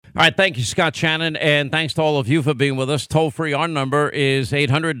All right, thank you, Scott Shannon, and thanks to all of you for being with us. Toll free, our number is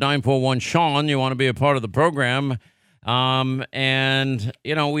 800-941-SEAN. You want to be a part of the program. And,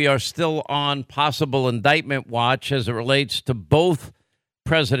 we are still on possible indictment watch as it relates to both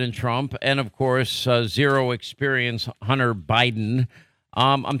President Trump and, of course, zero experience Hunter Biden.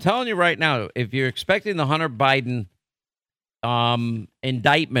 I'm telling you right now, if you're expecting the Hunter Biden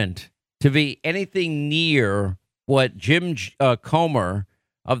indictment to be anything near what Jim Comer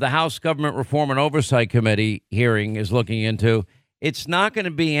of the House Government Reform and Oversight Committee hearing is looking into, it's not going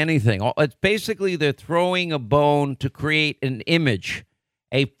to be anything. It's basically they're throwing a bone to create an image,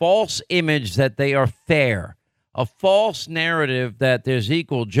 a false image that they are fair, a false narrative that there's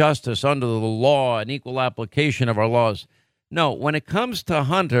equal justice under the law and equal application of our laws. No, when it comes to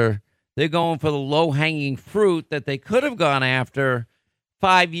Hunter, they're going for the low-hanging fruit that they could have gone after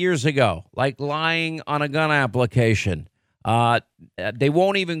 5 years ago, like lying on a gun application. They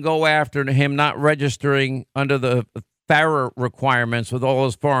won't even go after him not registering under the FARA requirements with all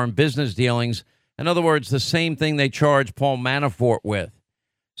his foreign business dealings. In other words, the same thing they charge Paul Manafort with.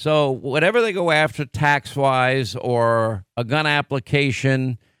 So whatever they go after tax-wise or a gun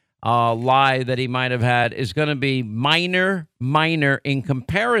application lie that he might have had is going to be minor in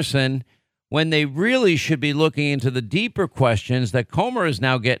comparison when they really should be looking into the deeper questions that Comer is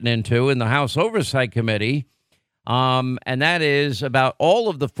now getting into in the House Oversight Committee. And that is about all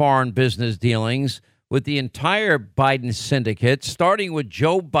of the foreign business dealings with the entire Biden syndicate, starting with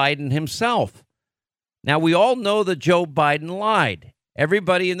Joe Biden himself. Now, we all know that Joe Biden lied.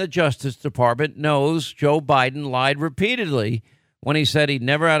 Everybody in the Justice Department knows Joe Biden lied repeatedly when he said he'd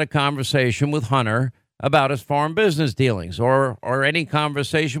never had a conversation with Hunter about his foreign business dealings or any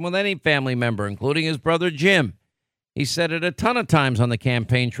conversation with any family member, including his brother Jim. He said it a ton of times on the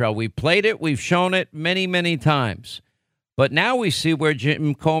campaign trail. We've played it. We've shown it many, many times. But now we see where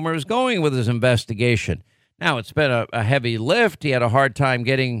Jim Comer is going with his investigation. Now, it's been a heavy lift. He had a hard time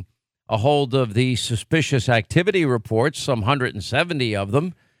getting a hold of the suspicious activity reports, some 170 of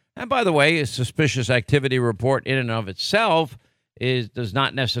them. And by the way, a suspicious activity report in and of itself does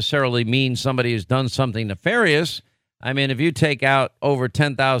not necessarily mean somebody has done something nefarious. I mean, if you take out over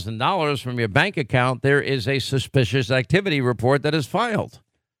 $10,000 from your bank account, there is a suspicious activity report that is filed.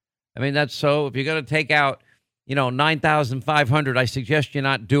 I mean, that's so if you're going to take out, $9,500, I suggest you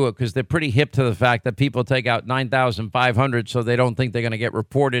not do it because they're pretty hip to the fact that people take out $9,500 so they don't think they're going to get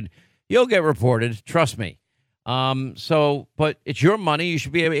reported. You'll get reported. Trust me. But it's your money. You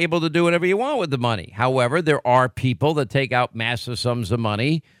should be able to do whatever you want with the money. However, there are people that take out massive sums of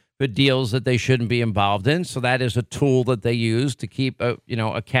money for deals that they shouldn't be involved in. So that is a tool that they use to keep,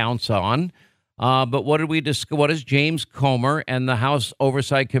 accounts on. But what did we discuss? What is James Comer and the House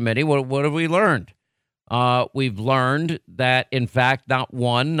Oversight Committee? What have we learned? We've learned that, in fact,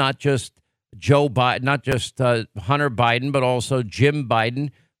 not just Joe Biden, not just Hunter Biden, but also Jim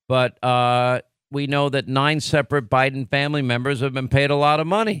Biden. But we know that 9 separate Biden family members have been paid a lot of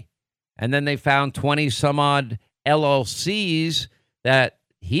money. And then they found 20 some odd LLCs that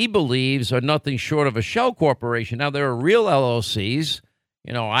he believes are nothing short of a shell corporation. Now, there are real LLCs.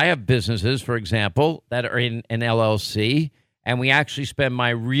 I have businesses, for example, that are in an LLC, and we actually spend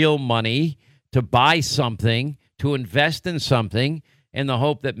my real money to buy something, to invest in something, in the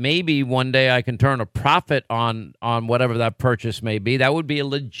hope that maybe one day I can turn a profit on whatever that purchase may be. That would be a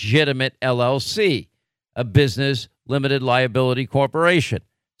legitimate LLC, a business limited liability corporation.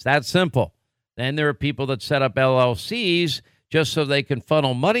 It's that simple. Then there are people that set up LLCs just so they can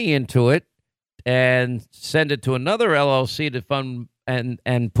funnel money into it and send it to another LLC to fund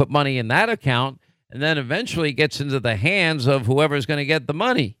and put money in that account, and then eventually gets into the hands of whoever's going to get the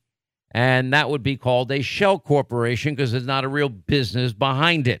money. And that would be called a shell corporation because there's not a real business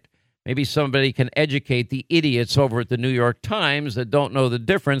behind it. Maybe somebody can educate the idiots over at the New York Times that don't know the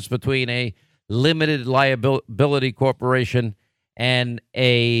difference between a limited liability corporation and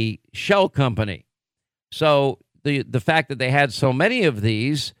a shell company. So the fact that they had so many of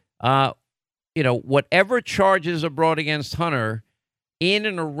these, whatever charges are brought against Hunter in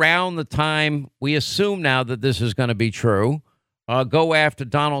and around the time we assume now that this is going to be true, go after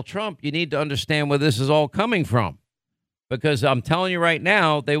Donald Trump, you need to understand where this is all coming from. Because I'm telling you right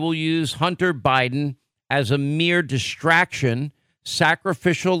now, they will use Hunter Biden as a mere distraction,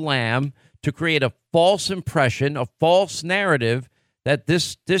 sacrificial lamb to create a false impression, a false narrative that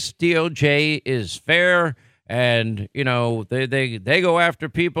this DOJ is fair and, they go after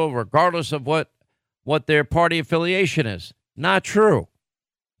people regardless of what their party affiliation is. Not true,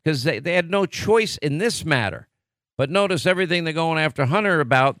 because they had no choice in this matter. But notice everything they're going after Hunter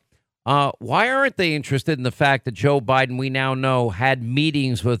about Why aren't they interested in the fact that Joe Biden, we now know, had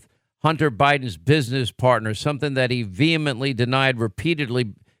meetings with Hunter Biden's business partners, something that he vehemently denied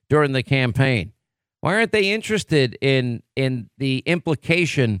repeatedly during the campaign? Why aren't they interested in the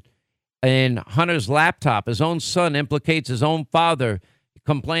implication in Hunter's laptop? His own son implicates his own father,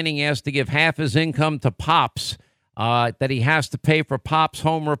 complaining he has to give half his income to Pops, that he has to pay for Pops'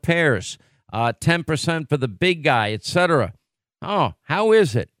 home repairs, 10% for the big guy, etc. Oh, how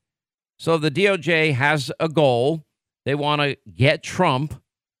is it? So the DOJ has a goal. They want to get Trump.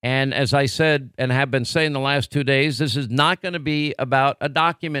 And as I said and have been saying the last 2 days, this is not going to be about a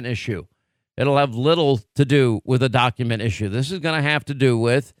document issue. It'll have little to do with a document issue. This is going to have to do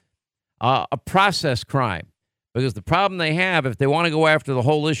with a process crime. Because the problem they have, if they want to go after the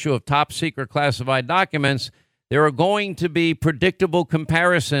whole issue of top secret classified documents, there are going to be predictable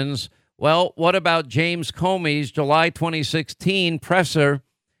comparisons. Well, what about James Comey's July 2016 presser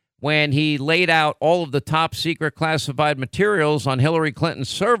when he laid out all of the top secret classified materials on Hillary Clinton's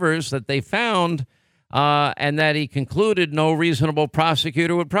servers that they found and that he concluded no reasonable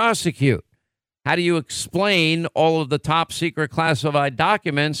prosecutor would prosecute? How do you explain all of the top secret classified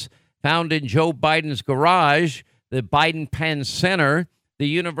documents found in Joe Biden's garage, the Biden Penn Center, the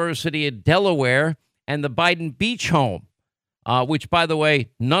University of Delaware, and the Biden Beach home, which, by the way,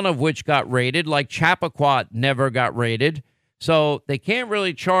 none of which got raided, like Chappaqua never got raided. So they can't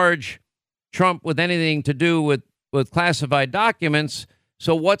really charge Trump with anything to do with classified documents.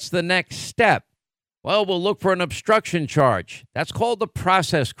 So what's the next step? Well, we'll look for an obstruction charge. That's called the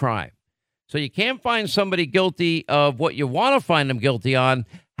process crime. So you can't find somebody guilty of what you want to find them guilty on.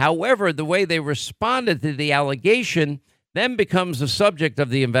 However, the way they responded to the allegation then becomes the subject of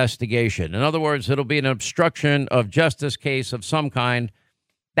the investigation. In other words, it'll be an obstruction of justice case of some kind.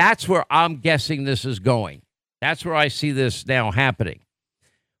 That's where I'm guessing this is going. That's where I see this now happening.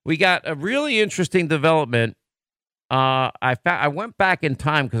 We got a really interesting development. I went back in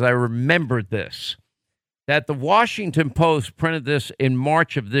time because I remembered this, that the Washington Post printed this in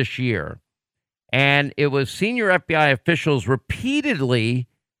March of this year. And it was senior FBI officials repeatedly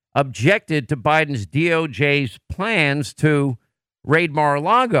objected to Biden's DOJ's plans to raid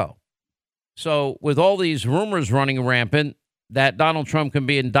Mar-a-Lago. So with all these rumors running rampant that Donald Trump can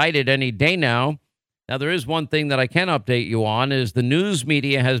be indicted any day now, there is one thing that I can update you on is the news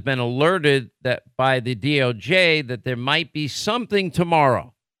media has been alerted that by the DOJ that there might be something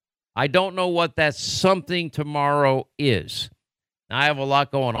tomorrow. I don't know what that something tomorrow is. I have a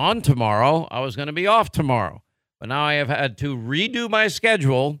lot going on tomorrow. I was going to be off tomorrow, but now I have had to redo my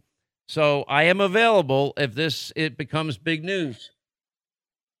schedule. So I am available if it becomes big news.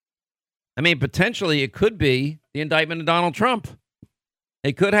 I mean, potentially it could be the indictment of Donald Trump.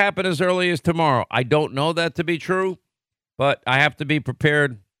 It could happen as early as tomorrow. I don't know that to be true, but I have to be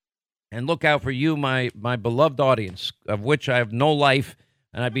prepared and look out for you, my beloved audience, of which I have no life,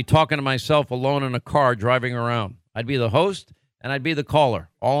 and I'd be talking to myself alone in a car driving around. I'd be the host. And I'd be the caller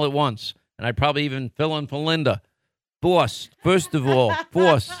all at once. And I'd probably even fill in for Linda. Boss, first of all,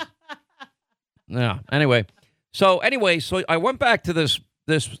 boss. Yeah, anyway. So I went back to this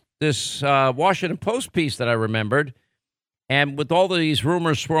Washington Post piece that I remembered. And with all these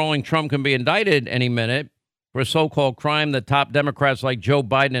rumors swirling, Trump can be indicted any minute for a so-called crime that top Democrats like Joe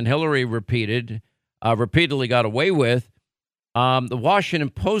Biden and Hillary repeatedly got away with. The Washington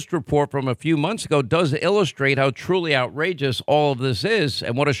Post report from a few months ago does illustrate how truly outrageous all of this is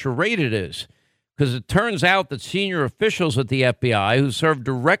and what a charade it is. Because it turns out that senior officials at the FBI who served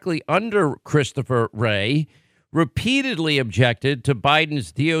directly under Christopher Wray repeatedly objected to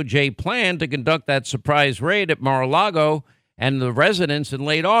Biden's DOJ plan to conduct that surprise raid at Mar-a-Lago and the residence in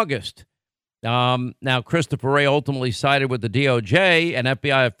late August. Now, Christopher Wray ultimately sided with the DOJ, and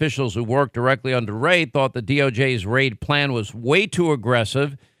FBI officials who worked directly under Wray thought the DOJ's raid plan was way too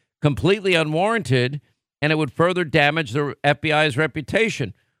aggressive, completely unwarranted, and it would further damage the FBI's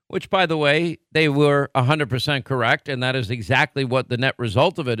reputation, which, by the way, they were 100% correct, and that is exactly what the net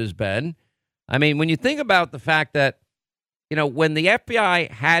result of it has been. I mean, when you think about the fact that, when the FBI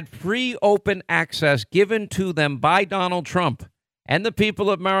had free, open access given to them by Donald Trump and the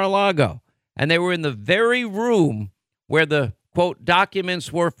people of Mar-a-Lago, and they were in the very room where the, quote,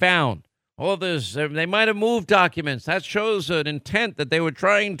 documents were found. All of this, they might have moved documents. That shows an intent that they were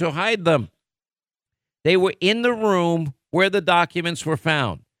trying to hide them. They were in the room where the documents were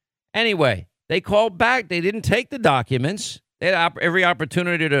found. Anyway, they called back. They didn't take the documents. They had every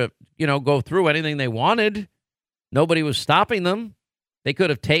opportunity to, go through anything they wanted. Nobody was stopping them. They could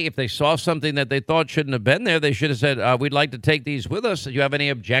have taken, if they saw something that they thought shouldn't have been there, they should have said, we'd like to take these with us. Do you have any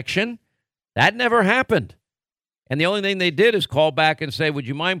objection? That never happened. And the only thing they did is call back and say, would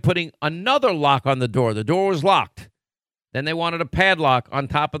you mind putting another lock on the door? The door was locked. Then they wanted a padlock on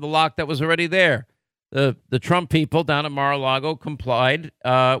top of the lock that was already there. The Trump people down at Mar-a-Lago complied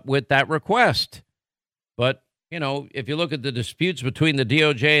with that request. But, if you look at the disputes between the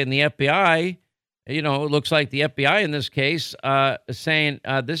DOJ and the FBI, it looks like the FBI in this case is saying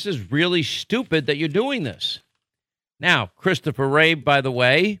this is really stupid that you're doing this. Now, Christopher Wray, by the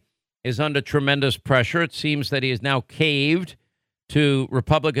way, is under tremendous pressure. It seems that he has now caved to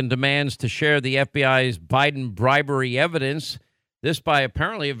Republican demands to share the FBI's Biden bribery evidence. This by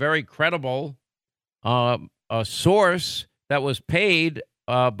apparently a very credible source that was paid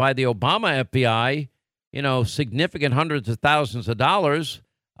by the Obama FBI, significant hundreds of thousands of dollars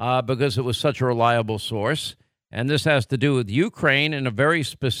because it was such a reliable source. And this has to do with Ukraine and very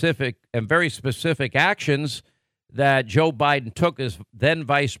specific actions that Joe Biden took as then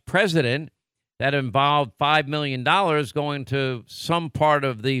vice president that involved $5 million going to some part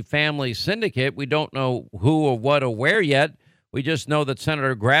of the family syndicate. We don't know who or what or where yet. We just know that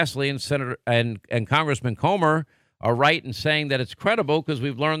Senator Grassley and Congressman Comer are right in saying that it's credible because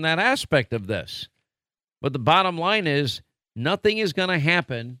we've learned that aspect of this. But the bottom line is nothing is going to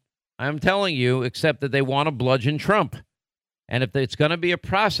happen, I'm telling you, except that they want to bludgeon Trump. And if it's going to be a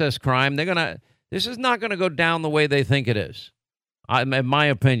process crime, this is not going to go down the way they think it is, in my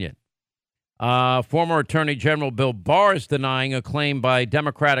opinion. Former Attorney General Bill Barr is denying a claim by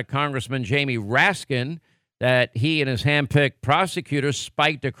Democratic Congressman Jamie Raskin that he and his handpicked prosecutors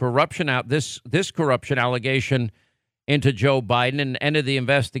spiked a this corruption allegation into Joe Biden and ended the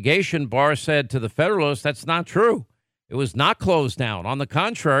investigation. Barr said to the Federalist, that's not true. It was not closed down. On the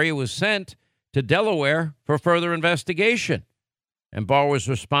contrary, it was sent to Delaware for further investigation. And Barr was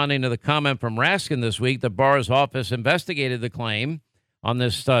responding to the comment from Raskin this week that Barr's office investigated the claim on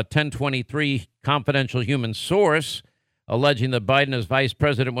this 1023 confidential human source, alleging that Biden as vice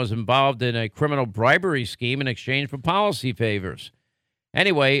president was involved in a criminal bribery scheme in exchange for policy favors.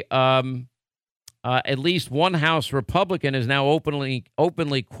 Anyway, at least one House Republican is now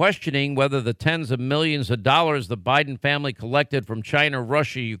openly questioning whether the tens of millions of dollars the Biden family collected from China,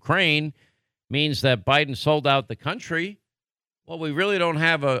 Russia, Ukraine means that Biden sold out the country. Well, we really don't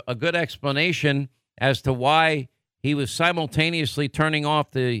have a good explanation as to why he was simultaneously turning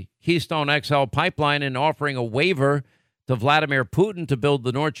off the Keystone XL pipeline and offering a waiver to Vladimir Putin to build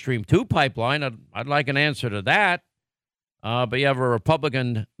the Nord Stream 2 pipeline. I'd like an answer to that. But you have a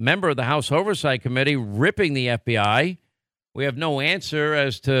Republican member of the House Oversight Committee ripping the FBI. We have no answer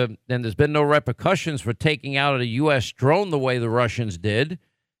as to, and there's been no repercussions for taking out a U.S. drone the way the Russians did.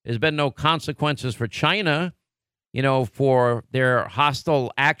 There's been no consequences for China, for their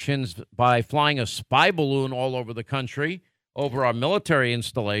hostile actions by flying a spy balloon all over the country over our military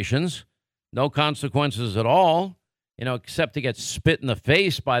installations. No consequences at all, except to get spit in the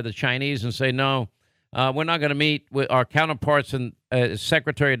face by the Chinese and say, no, we're not going to meet with our counterparts, and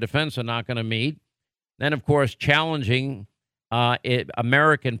Secretary of Defense are not going to meet. Then, of course, challenging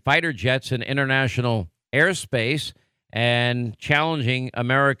American fighter jets in international airspace and challenging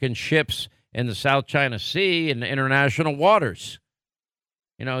American ships in the South China Sea and international waters.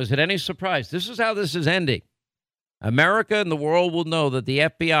 Is it any surprise? This is how this is ending. America and the world will know that the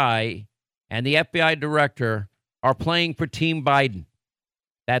FBI and the FBI director are playing for Team Biden,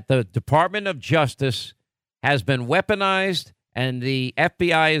 that the Department of Justice has been weaponized and the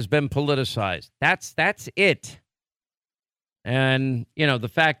FBI has been politicized. That's it. And, the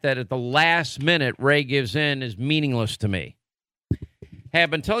fact that at the last minute Wray gives in is meaningless to me. Hey, I've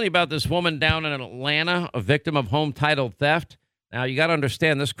been telling you about this woman down in Atlanta, a victim of home title theft. Now, you got to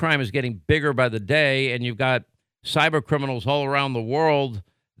understand this crime is getting bigger by the day, and you've got cyber criminals all around the world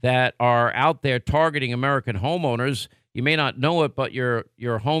that are out there targeting American homeowners. You may not know it, but your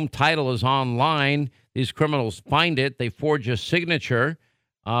home title is online. These criminals find it. They forge a signature.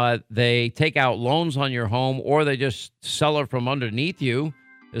 They take out loans on your home, or they just sell it from underneath you.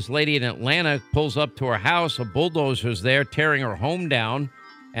 This lady in Atlanta pulls up to her house. A bulldozer's there tearing her home down,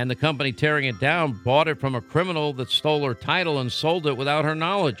 and the company tearing it down bought it from a criminal that stole her title and sold it without her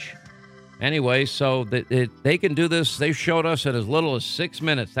knowledge. Anyway, so they can do this. They showed us in as little as 6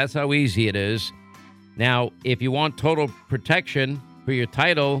 minutes. That's how easy it is. Now, if you want total protection for your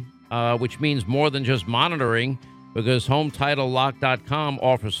title, which means more than just monitoring, because HomeTitleLock.com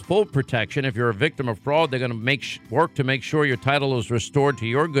offers full protection. If you're a victim of fraud, they're going to work to make sure your title is restored to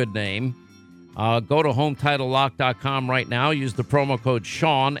your good name. Go to HomeTitleLock.com right now. Use the promo code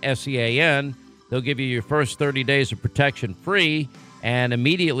Sean, S-E-A-N. They'll give you your first 30 days of protection free, and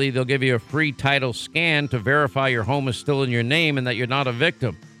immediately they'll give you a free title scan to verify your home is still in your name and that you're not a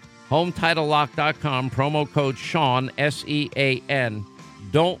victim. HomeTitleLock.com, promo code Sean, SEAN.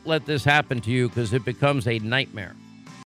 Don't let this happen to you because it becomes a nightmare.